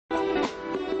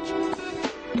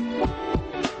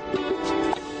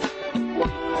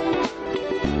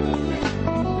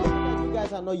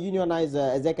not unionized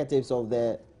executives of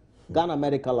the Ghana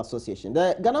Medical Association.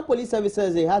 The Ghana Police Service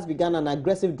says it has begun an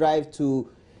aggressive drive to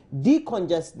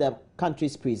decongest the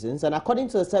country's prisons. And according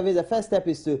to the service, the first step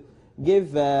is to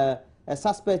give a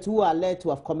suspect who are alleged to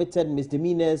have committed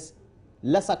misdemeanors,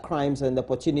 lesser crimes, and the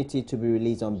opportunity to be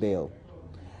released on bail.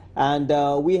 And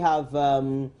we have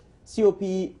COP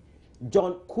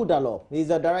John Kudalor. He's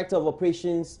the Director of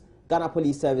Operations, Ghana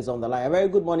Police Service, on the line. A very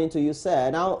good morning to you, sir.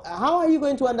 Now, how are you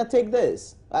going to undertake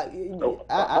this? I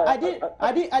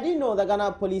didn't know the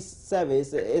Ghana Police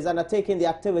Service is undertaking the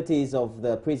activities of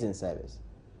the prison service.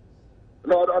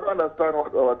 No, I don't understand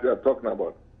what you are talking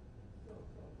about.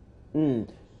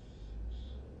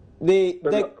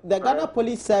 The Ghana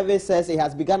Police Service says it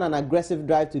has begun an aggressive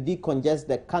drive to decongest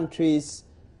the country's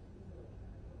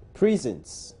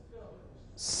prisons,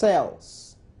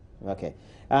 cells. Okay.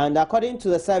 And according to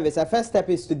the service, the first step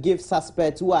is to give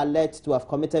suspects who are alleged to have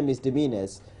committed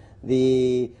misdemeanors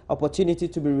the opportunity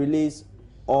to be released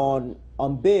on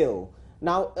bail.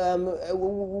 Now,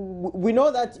 we know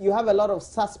that you have a lot of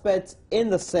suspects in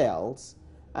the cells,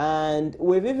 and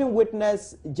we've even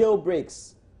witnessed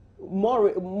jailbreaks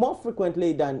more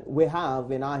frequently than we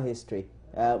have in our history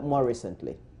more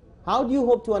recently. How do you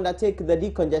hope to undertake the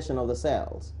decongestion of the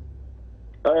cells?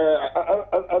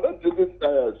 I don't think it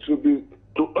should be,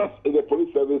 to us in the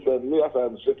police service and me as an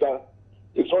administrator,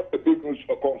 it's not a big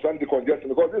concern, decongestion,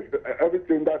 because this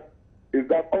everything that is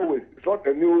done always. It's not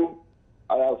a new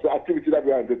activity that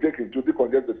we are undertaking to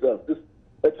decongest the cells. This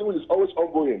activity is always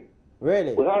ongoing.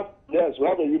 Really? We have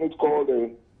a unit called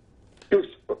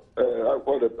Police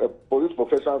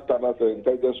Professional Standards and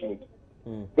Intelligence Unit.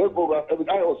 They go around.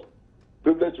 I was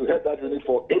privileged to head that unit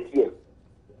for 8 years.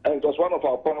 And it was one of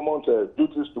our paramount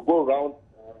duties to go around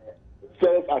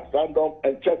cells at random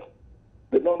and check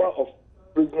the number of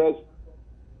prisoners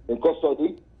in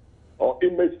custody or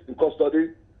inmates in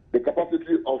custody, the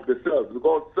capacity of the cells,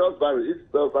 because cells vary. Each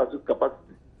cell has its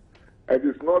capacity. And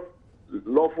it's not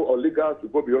lawful or legal to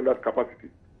go beyond that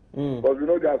capacity. Because we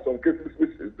know there are some cases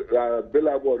which are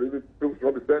bailable or even people should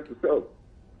not be sent to cells.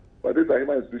 But these are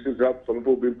human institutions. You have some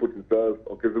people being put in cells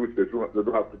or cases which they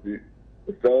don't have to be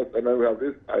in cells. And then we have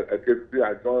this case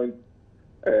I joined.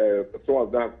 Some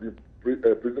of them have to be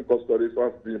prison custody, some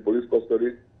have to be in police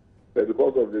custody. But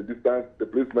because of the distance, the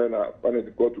policemen are planning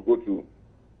to go to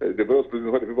the various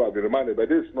prisons where the people have been remanded. But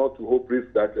this is not to hold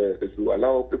priests that they should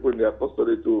allow people in their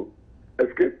custody to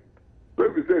escape. So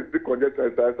if we say it's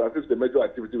decongestion exercise, as if the major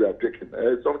activity we are taking,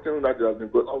 it's something that has been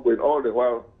ongoing all the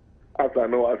while, as I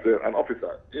know as an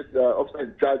officer. If you are officer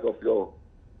in charge of your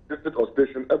district or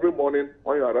station, every morning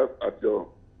when you arrive at your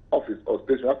office or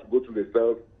station, you have to go to the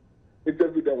cells,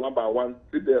 interview them one by one,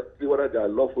 see whether they are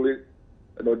lawfully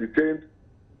detained,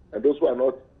 and those who are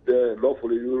not there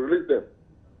lawfully, you release them.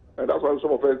 And that's why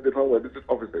some of us different were district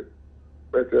officers.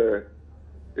 But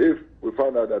if we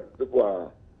find out that people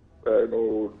are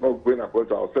not going according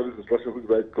to our service instructions, which is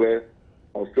very clear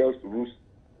on cells to rules,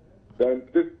 then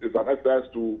this is an exercise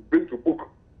to bring to book,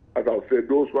 as I would say,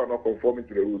 those who are not conforming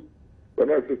to the rules. We're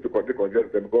not supposed to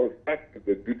decongest them, because that is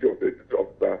the duty of the district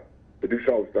officer, the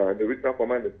division officer, and the regional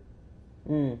commander.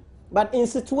 But in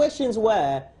situations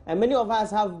where, and many of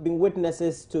us have been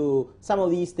witnesses to some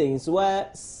of these things, where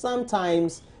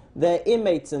sometimes the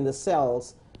inmates in the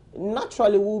cells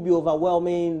naturally will be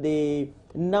overwhelming the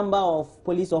number of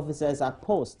police officers at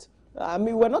post. I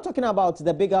mean, we're not talking about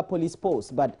the bigger police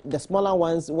posts, but the smaller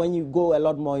ones when you go a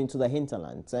lot more into the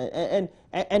hinterlands. And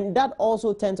that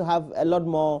also tend to have a lot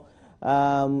more,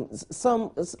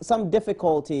 some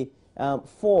difficulty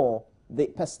for the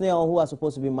personnel who are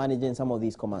supposed to be managing some of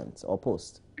these commands or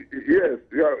posts. Yes,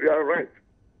 you are right.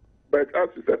 But as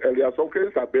you said earlier, some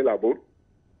cases are bailable.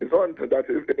 It's not that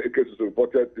if a case is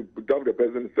reported, you dump the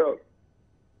person himself.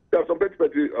 There are some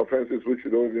petty offenses which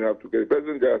you don't even have to get. The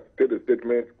person just take a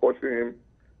statement, caution him,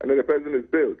 and then the person is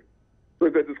bailed. So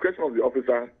it's the discretion of the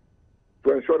officer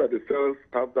to ensure that the cells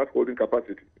have that holding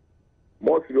capacity.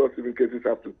 More serious even cases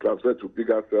have to transfer to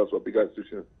bigger cells or bigger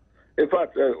institutions. In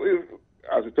fact,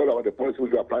 as we talk about the policy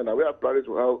which we are applying now, we are planning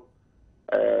to have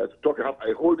a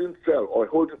holding cell or a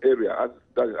holding area, as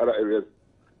done in other areas,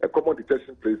 a common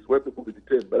detention place where people will be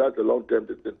detained. But that's a long-term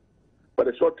thing. But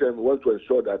the short-term, we want to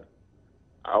ensure that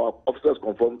our officers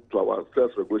conform to our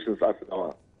cells regulations as in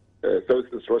our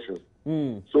service instructions.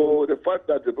 So the fact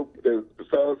that the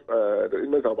cells, the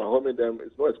inmates are overwhelming them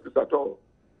is no excuse at all.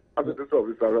 As a district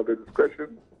officer, you have the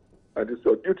discretion, and it's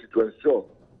your duty to ensure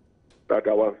that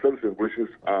our service regulations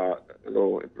are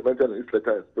implemented in its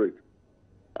letter and spirit.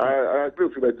 I agree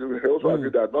with you, but I also agree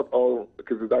that not all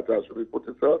cases that should be put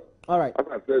in cells. All right. As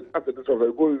I said, as a district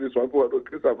officer, go with this one, those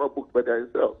cases are not booked by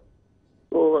themselves.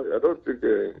 So I don't think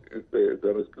it's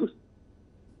an excuse.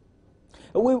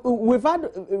 We've had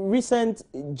recent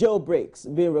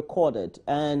jailbreaks being recorded,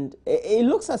 and it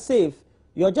looks as if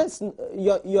you're just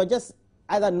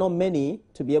either not many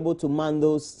to be able to man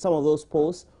some of those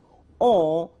posts,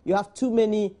 or you have too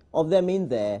many of them in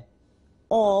there,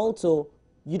 or also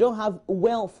you don't have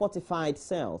well fortified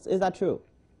cells. Is that true?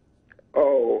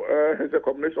 Oh, it's a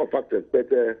combination of factors, but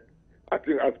I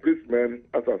think as policemen,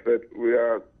 as I said, we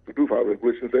are to do our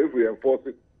regulations. So if we enforce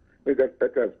it, make that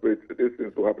better and spread, these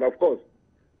things will happen. Of course,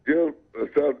 jail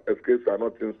cell escapes are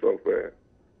not things of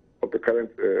the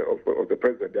current of the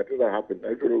president. That things that happen.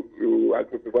 If you ask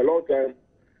for a long time,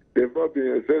 there's not been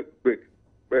a cell break,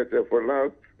 but for the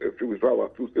last few weeks, our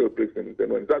 2 cell breaks, and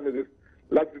then that means it's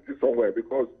laxity somewhere,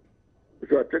 because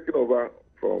if you are taking over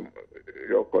from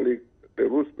your colleague, the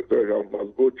rules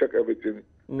must go check everything,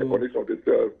 the condition of the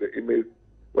cells, the inmates,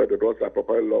 where the doors are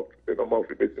properly locked, the number of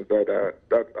inmates inside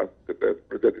that as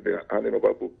presented in the handing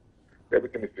over book.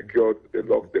 Everything is secured, the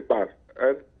locks, the pass.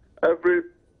 And every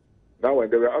now and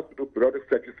then we are asked to do periodic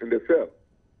searches in the cell.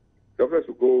 The officers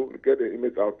will go get the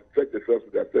inmates out, check the cells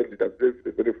with their cell leaders.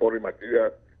 There's very foreign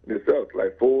material in the cells,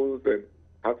 like phones and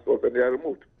hacksaws, and they are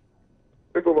removed.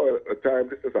 If over a time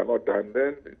these things are not done,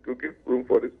 then to give room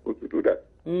for these people to do that.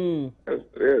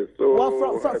 Yes, so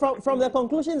well, from the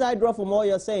conclusions I draw from what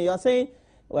you're saying,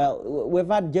 well, we've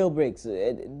had jailbreaks.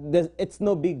 It's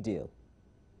no big deal.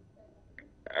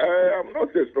 I'm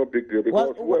not saying it's no big deal,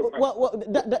 because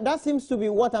that seems to be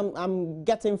what I'm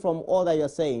getting from all that you're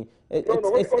saying.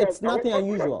 It's nothing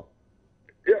unusual.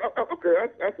 Yeah, okay,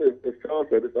 that's a cell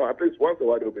service. At least once a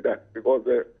while it will be that, because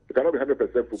it cannot be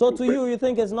 100% full. So to you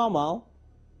think it's normal?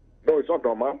 No, it's not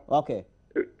normal. Okay.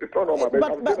 It's not normal.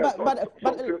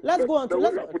 But let's go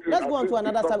on to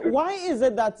another side. Why is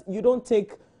it that you don't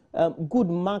take good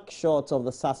mark shots of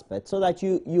the suspect so that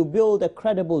you build a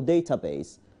credible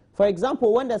database? For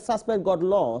example, when the suspect got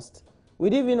lost, we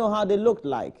didn't even know how they looked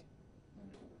like.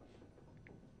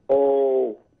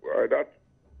 Oh, that.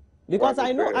 Because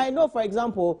I know, for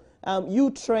example,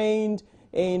 you trained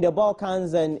in the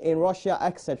Balkans and in Russia,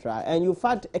 etc., and you've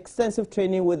had extensive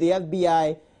training with the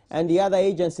FBI and the other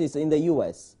agencies in the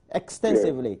U.S.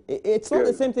 extensively. Yes. It's not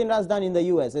the same thing that's done in the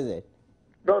U.S., is it?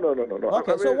 No.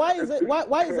 Okay, so why is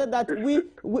it that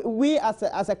we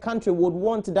as a country would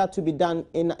want that to be done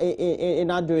in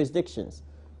our jurisdictions?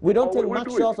 We don't take much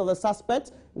shots of the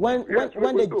suspects when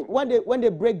they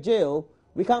break jail.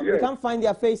 We can't find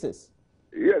their faces.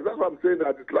 Yes, that's what I'm saying.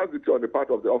 That it's laxity on the part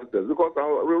of the officers, because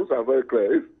our rules are very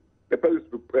clear. If the person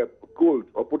is cold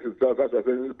or put in cells, as I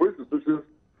said, the police institutions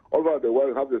all over the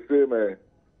world have the same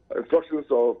instructions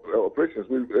of operations.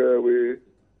 We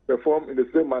perform in the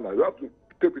same manner. You have to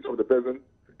take picture of the person,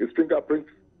 his fingerprints,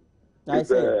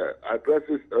 his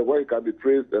addresses, where he can be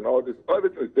traced, and all this.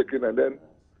 Everything is taken, and then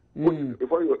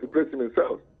before you place him in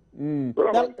cells. So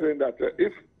I'm saying that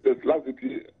if there's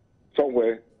laxity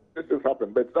somewhere, this things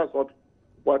happen, but that's not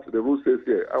what the rule says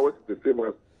here. I was the same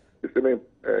as the same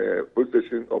police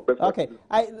station or best. Okay.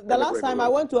 The last time I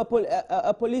went to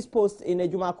a police post in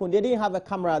Ejumakun, they didn't have a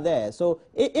camera there. So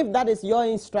if that is your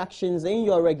instructions in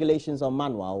your regulations or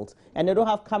manuals, and they don't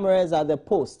have cameras at the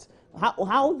post,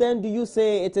 how then do you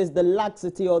say it is the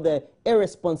laxity or the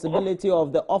irresponsibility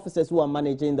of the officers who are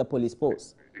managing the police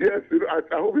posts? Yes, I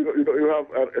hope you have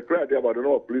a clear idea about the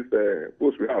number of police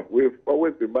posts we have. We've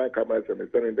always been buying cameras and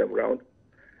sending them around.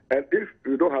 And if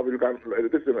you don't have it, you can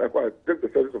take the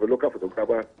service of a local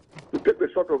photographer to take the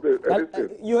shot of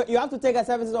the you have to take a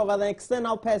service of an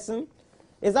external person?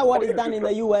 Is that what is done in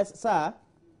the U.S., sir?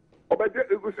 Oh, but we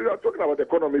are talking about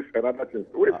economics and other things.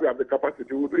 If we have the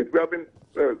capacity, we'll do it. We have been...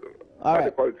 all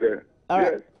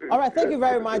right. All right, thank you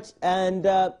very much. And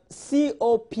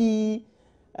COP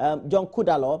John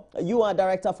Kudalor, you are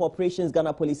Director for Operations,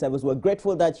 Ghana Police Service. We're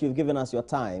grateful that you've given us your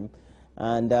time.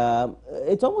 And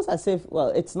it's almost as if, well,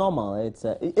 it's normal. Is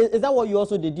that what you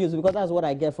also deduce? Because that's what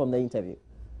I get from the interview.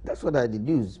 That's what I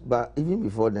deduced. But even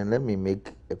before then, let me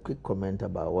make a quick comment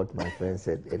about what my friend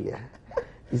said earlier.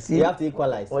 You see, you have to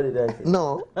equalize. What did I say?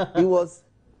 No, it was,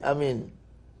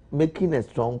 making a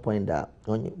strong point that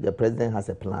the president has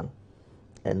a plan.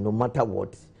 And no matter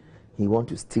what, he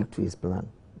wants to stick to his plan.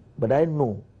 But I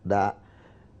know that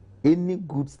any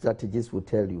good strategist will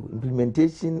tell you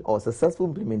implementation or successful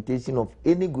implementation of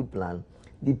any good plan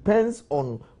depends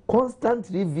on constant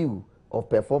review of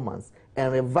performance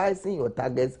and revising your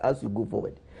targets as you go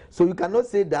forward. So you cannot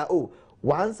say that, oh,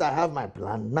 once I have my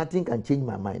plan, nothing can change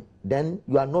my mind. Then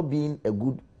you are not being a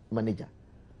good manager.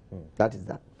 That is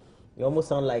that. You almost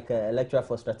sound like a lecturer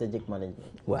for strategic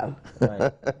management. Well,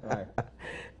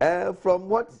 right. From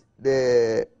what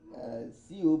the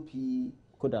COP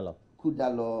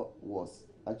Kudalor was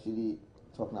actually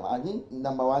talking about. I think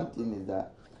number one thing is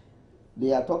that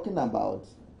they are talking about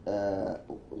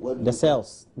the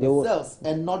cells. Cells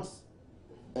and not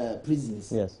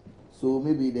prisons. Yes. So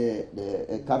maybe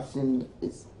the caption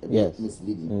is a bit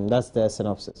misleading. That's the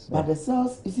synopsis. But the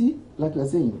cells, you see, like you are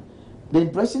saying, the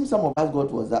impression some of us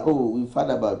got was that, oh, we've had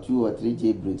about 2 or 3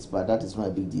 jailbreaks, but that is not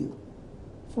a big deal.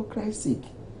 For Christ's sake.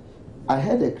 I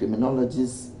heard a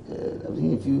criminologist, I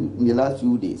think in the last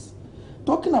few days,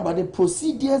 talking about the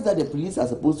procedures that the police are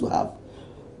supposed to have.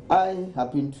 I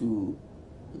happen to,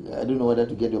 I don't know whether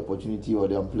to get the opportunity or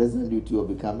the unpleasant duty of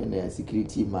becoming a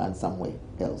security man somewhere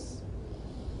else.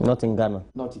 Not in Ghana.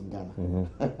 Not in Ghana.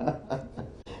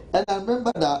 And I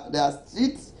remember that there are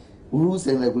strict rules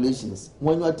and regulations.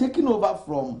 When you are taking over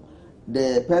from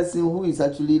the person who is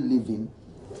actually living,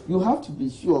 you have to be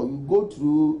sure you go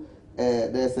through,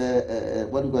 there's a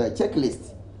what do you call a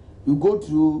checklist. You go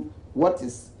through what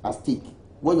is at stake,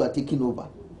 what you are taking over.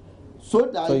 So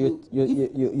that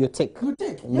you take.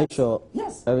 Make sure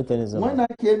everything is when I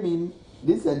came in,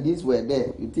 this and this were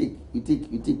there. You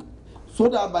take. So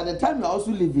that by the time you are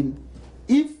also leaving,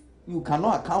 if you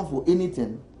cannot account for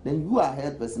anything, then you are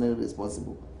held personally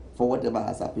responsible for whatever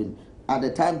has happened at the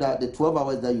time that the 12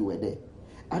 hours that you were there.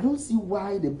 I don't see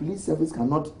why the police service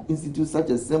cannot institute such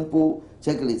a simple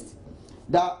checklist.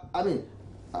 That, I mean,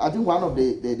 I think one of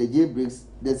the jailbreaks,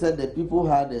 they said that people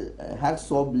had a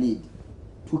hacksaw blade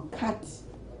to cut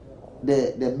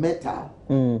the metal.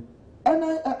 And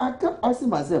I kept asking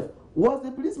myself, was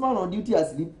the policeman on duty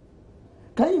asleep?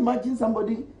 Can you imagine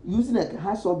somebody using a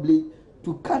hacksaw blade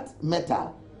to cut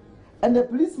metal? And the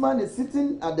policeman is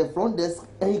sitting at the front desk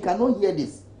and he cannot hear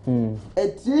this. A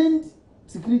trained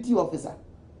security officer.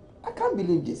 I can't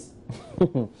believe this.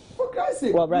 For Christ's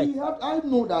sake, well, right. I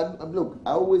know that, look,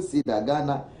 I always say that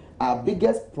Ghana, our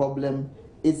biggest problem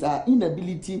is our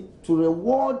inability to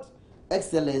reward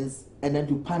excellence and then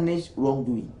to punish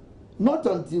wrongdoing. Not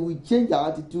until we change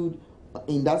our attitude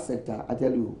in that sector, I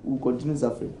tell you, we'll continue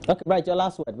suffering. Okay, right, your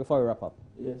last word before we wrap up.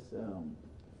 Yes,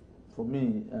 for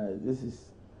me, this is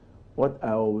what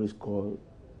I always call,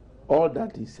 all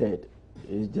that he said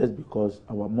is just because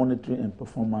our monitoring and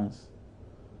performance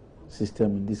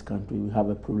system in this country, we have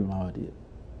a problem out there.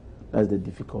 That's the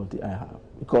difficulty I have.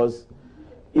 Because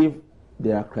if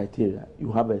there are criteria,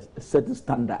 you have a certain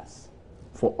standards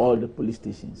for all the police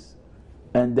stations.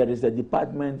 And there is a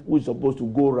department which is supposed to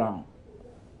go around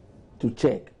to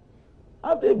check.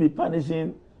 How they be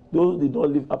punishing those who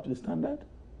don't live up to the standard?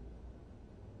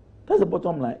 That's the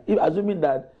bottom line. If assuming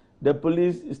that the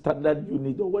police standard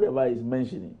unit or whatever is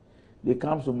mentioning, they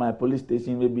come to my police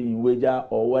station maybe in Weja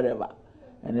or whatever,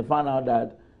 and they find out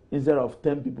that instead of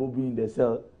 10 people being in the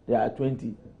cell, there are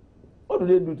 20. What do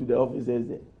they do to the officers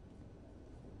there?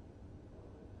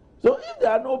 So if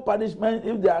there are no punishment,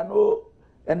 if there are no,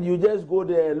 and you just go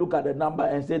there, look at the number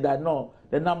and say that no,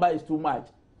 the number is too much,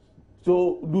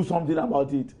 so do something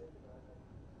about it.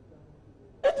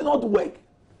 It will not work.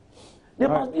 There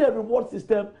must be a reward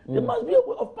system. There must be a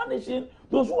way of punishing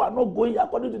those who are not going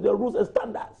according to the rules and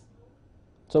standards.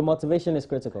 So motivation is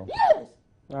critical. Yes.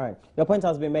 All right. Your point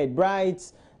has been made.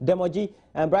 Bright Demoji,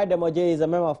 and Bright Demoji is a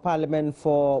member of parliament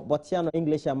for Botiano,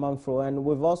 English and Manfro. And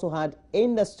we've also had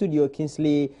in the studio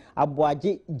Kingsley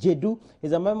Abuaji Jedu.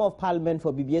 He's a member of parliament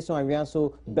for Bibieso and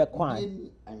Rianso Bekwai.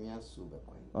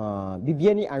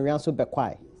 Bibieni and Rianso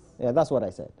Bekwai. Yeah, that's what I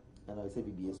said. And I said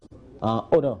Bibieso.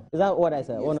 Oh no, is that what I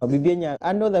said? Yes. Oh no, Bibieni.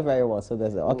 I know that very well. So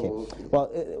there's okay.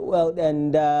 Well,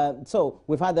 and so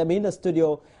we've had them in the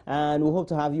studio, and we hope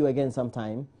to have you again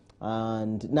sometime.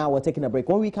 And now we're taking a break.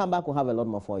 When we come back, we'll have a lot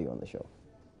more for you on the show.